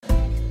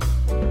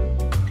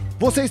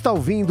Você está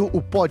ouvindo o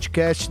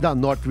podcast da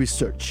North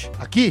Research.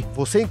 Aqui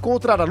você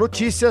encontrará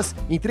notícias,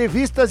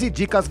 entrevistas e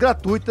dicas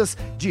gratuitas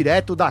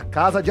direto da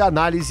casa de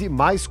análise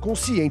mais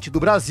consciente do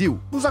Brasil.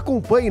 Nos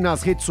acompanhe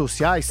nas redes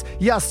sociais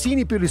e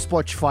assine pelo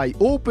Spotify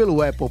ou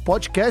pelo Apple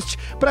Podcast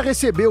para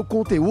receber o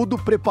conteúdo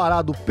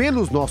preparado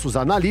pelos nossos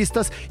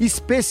analistas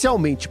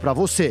especialmente para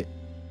você.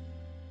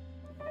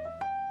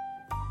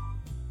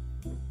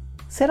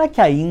 Será que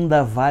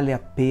ainda vale a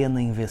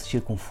pena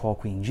investir com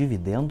foco em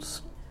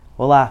dividendos?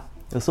 Olá,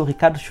 eu sou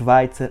Ricardo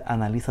Schweitzer,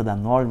 analista da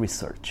North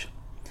Research.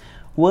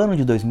 O ano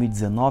de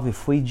 2019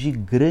 foi de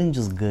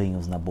grandes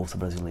ganhos na Bolsa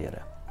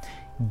Brasileira.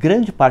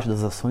 Grande parte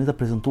das ações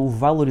apresentou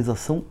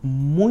valorização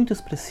muito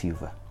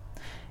expressiva.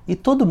 E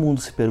todo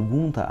mundo se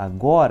pergunta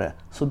agora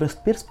sobre as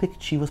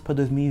perspectivas para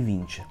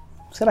 2020.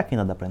 Será que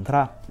ainda dá para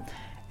entrar?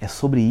 É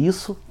sobre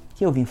isso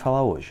que eu vim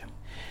falar hoje.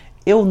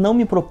 Eu não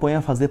me proponho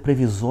a fazer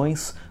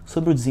previsões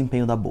sobre o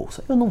desempenho da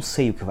Bolsa. Eu não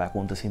sei o que vai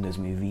acontecer em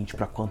 2020,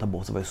 para quanto a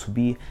Bolsa vai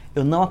subir.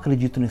 Eu não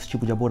acredito nesse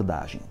tipo de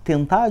abordagem.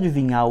 Tentar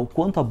adivinhar o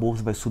quanto a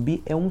Bolsa vai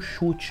subir é um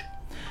chute.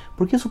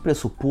 Porque isso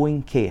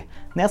pressupõe que,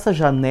 nessa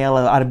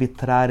janela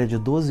arbitrária de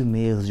 12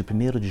 meses, de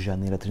 1º de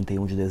janeiro a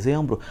 31 de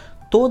dezembro,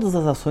 todas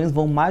as ações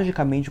vão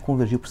magicamente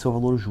convergir para o seu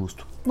valor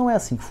justo. Não é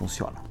assim que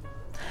funciona.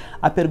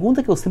 A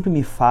pergunta que eu sempre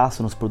me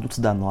faço nos produtos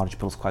da Norte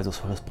pelos quais eu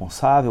sou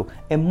responsável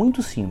é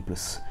muito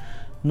simples.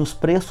 Nos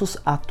preços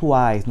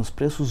atuais, nos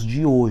preços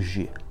de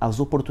hoje, as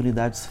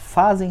oportunidades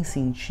fazem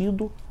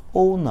sentido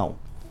ou não?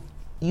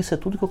 Isso é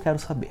tudo que eu quero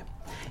saber.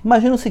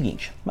 Imagina o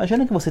seguinte,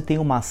 imagina que você tem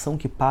uma ação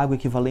que paga o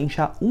equivalente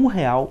a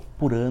R$1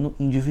 por ano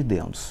em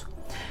dividendos.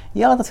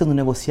 E ela está sendo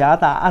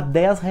negociada a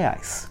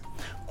R$10.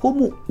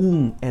 Como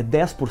 1 é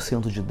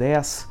 10% de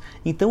 10,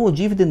 então o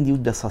dividend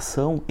yield dessa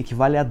ação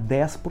equivale a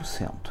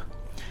 10%.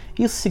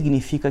 Isso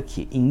significa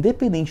que,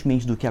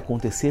 independentemente do que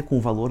acontecer com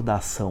o valor da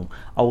ação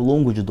ao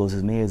longo de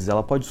 12 meses,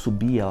 ela pode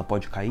subir, ela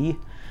pode cair,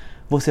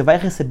 você vai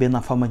receber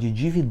na forma de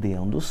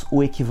dividendos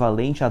o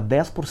equivalente a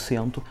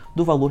 10%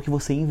 do valor que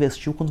você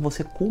investiu quando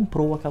você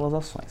comprou aquelas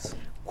ações.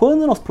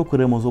 Quando nós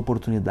procuramos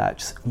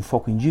oportunidades com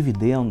foco em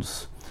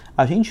dividendos,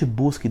 a gente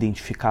busca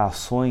identificar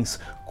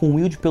ações com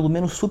yield pelo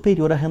menos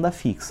superior à renda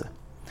fixa.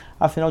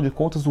 Afinal de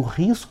contas, o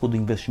risco do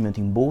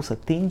investimento em bolsa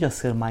tende a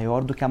ser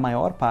maior do que a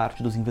maior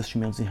parte dos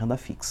investimentos em renda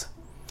fixa.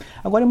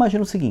 Agora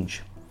imagina o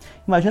seguinte,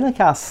 imagina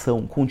que a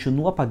ação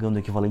continua pagando o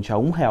equivalente a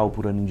R$1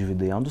 por ano em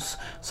dividendos,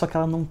 só que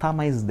ela não está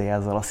mais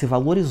 10, ela se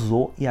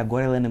valorizou e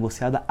agora ela é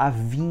negociada a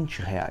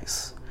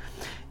R$20.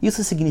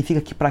 Isso significa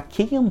que para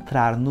quem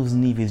entrar nos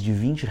níveis de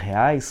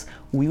R$20,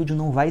 o yield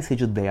não vai ser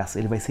de 10,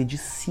 ele vai ser de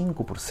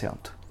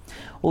 5%.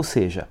 Ou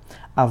seja,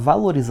 a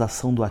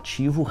valorização do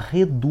ativo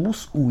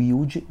reduz o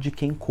yield de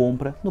quem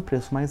compra no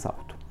preço mais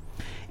alto.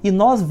 E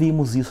nós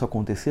vimos isso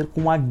acontecer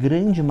com a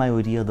grande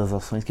maioria das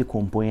ações que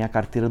compõem a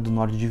carteira do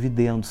Nord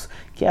Dividendos,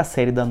 que é a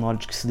série da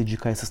Nord que se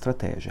dedica a essa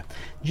estratégia.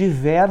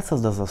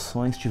 Diversas das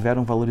ações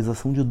tiveram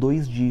valorização de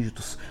 2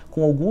 dígitos,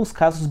 com alguns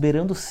casos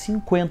beirando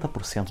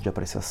 50% de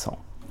apreciação.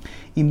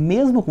 E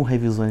mesmo com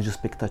revisões de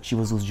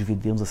expectativas dos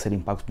dividendos a serem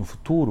pagos no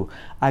futuro,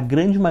 a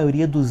grande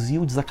maioria dos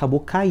yields acabou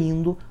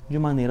caindo de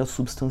maneira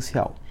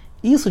substancial.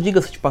 Isso,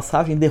 diga-se de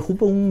passagem,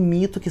 derruba um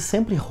mito que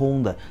sempre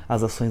ronda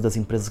as ações das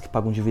empresas que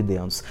pagam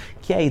dividendos,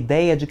 que é a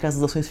ideia de que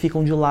essas ações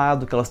ficam de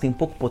lado, que elas têm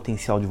pouco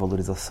potencial de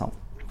valorização.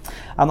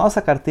 A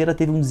nossa carteira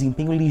teve um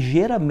desempenho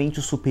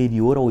ligeiramente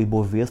superior ao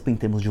Ibovespa em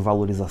termos de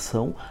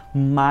valorização,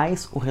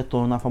 mais o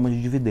retorno na forma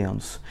de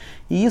dividendos.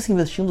 E isso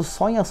investindo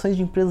só em ações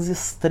de empresas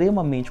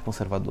extremamente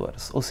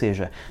conservadoras, ou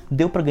seja,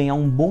 deu para ganhar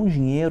um bom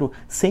dinheiro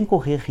sem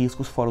correr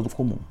riscos fora do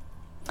comum.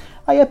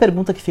 Aí a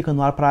pergunta que fica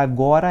no ar para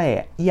agora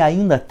é, e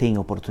ainda tem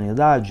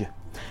oportunidade?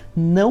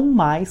 Não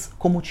mais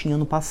como tinha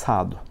no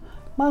passado,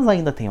 mas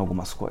ainda tem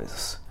algumas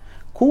coisas.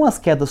 Com as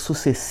quedas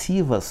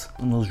sucessivas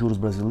nos juros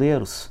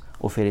brasileiros,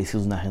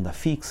 oferecidos na renda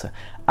fixa,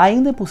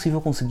 ainda é possível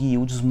conseguir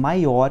yields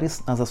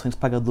maiores nas ações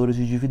pagadoras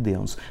de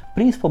dividendos,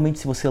 principalmente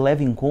se você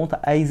leva em conta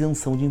a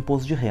isenção de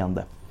imposto de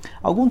renda.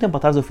 Algum tempo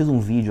atrás eu fiz um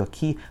vídeo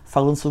aqui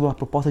falando sobre uma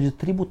proposta de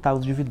tributar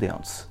os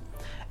dividendos.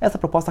 Essa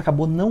proposta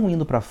acabou não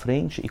indo para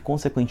frente e,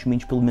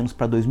 consequentemente, pelo menos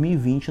para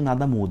 2020,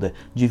 nada muda.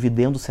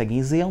 Dividendos seguem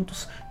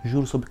isentos,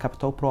 juros sobre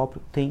capital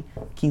próprio tem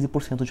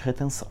 15% de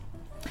retenção.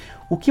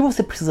 O que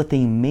você precisa ter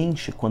em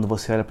mente quando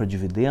você olha para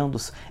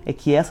dividendos é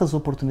que essas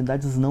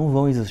oportunidades não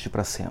vão existir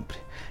para sempre.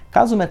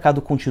 Caso o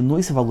mercado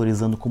continue se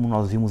valorizando como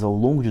nós vimos ao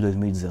longo de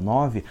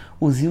 2019,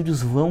 os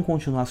yields vão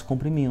continuar se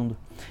comprimindo.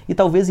 E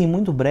talvez em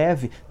muito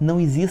breve não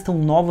existam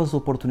novas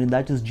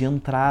oportunidades de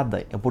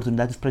entrada,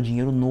 oportunidades para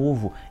dinheiro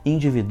novo em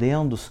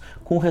dividendos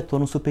com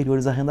retornos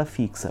superiores à renda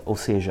fixa, ou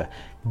seja,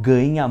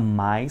 ganha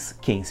mais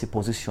quem se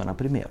posiciona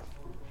primeiro.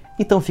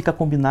 Então fica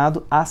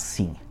combinado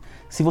assim.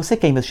 Se você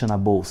quer investir na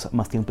bolsa,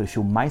 mas tem um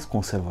perfil mais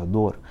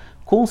conservador,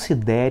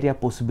 considere a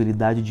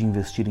possibilidade de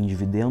investir em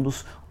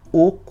dividendos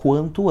o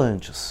quanto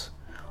antes.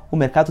 O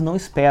mercado não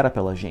espera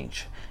pela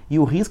gente, e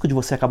o risco de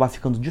você acabar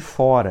ficando de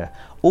fora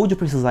ou de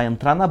precisar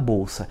entrar na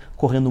bolsa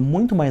correndo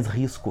muito mais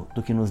risco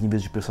do que nos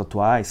níveis de preço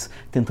atuais,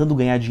 tentando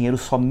ganhar dinheiro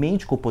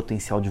somente com o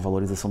potencial de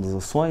valorização das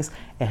ações,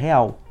 é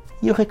real.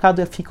 E o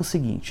recado fica o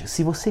seguinte: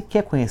 se você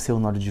quer conhecer o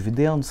Nord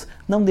Dividendos,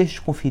 não deixe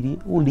de conferir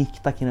o link que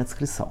está aqui na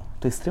descrição.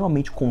 Estou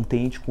extremamente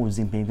contente com o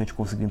desempenho que a gente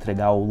conseguiu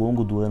entregar ao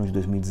longo do ano de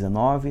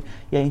 2019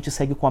 e a gente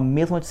segue com a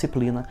mesma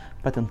disciplina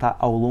para tentar,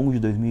 ao longo de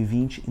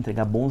 2020,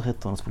 entregar bons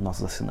retornos para os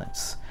nossos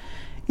assinantes.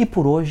 E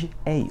por hoje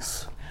é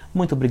isso.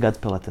 Muito obrigado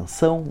pela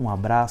atenção, um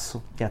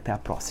abraço e até a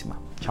próxima.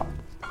 Tchau!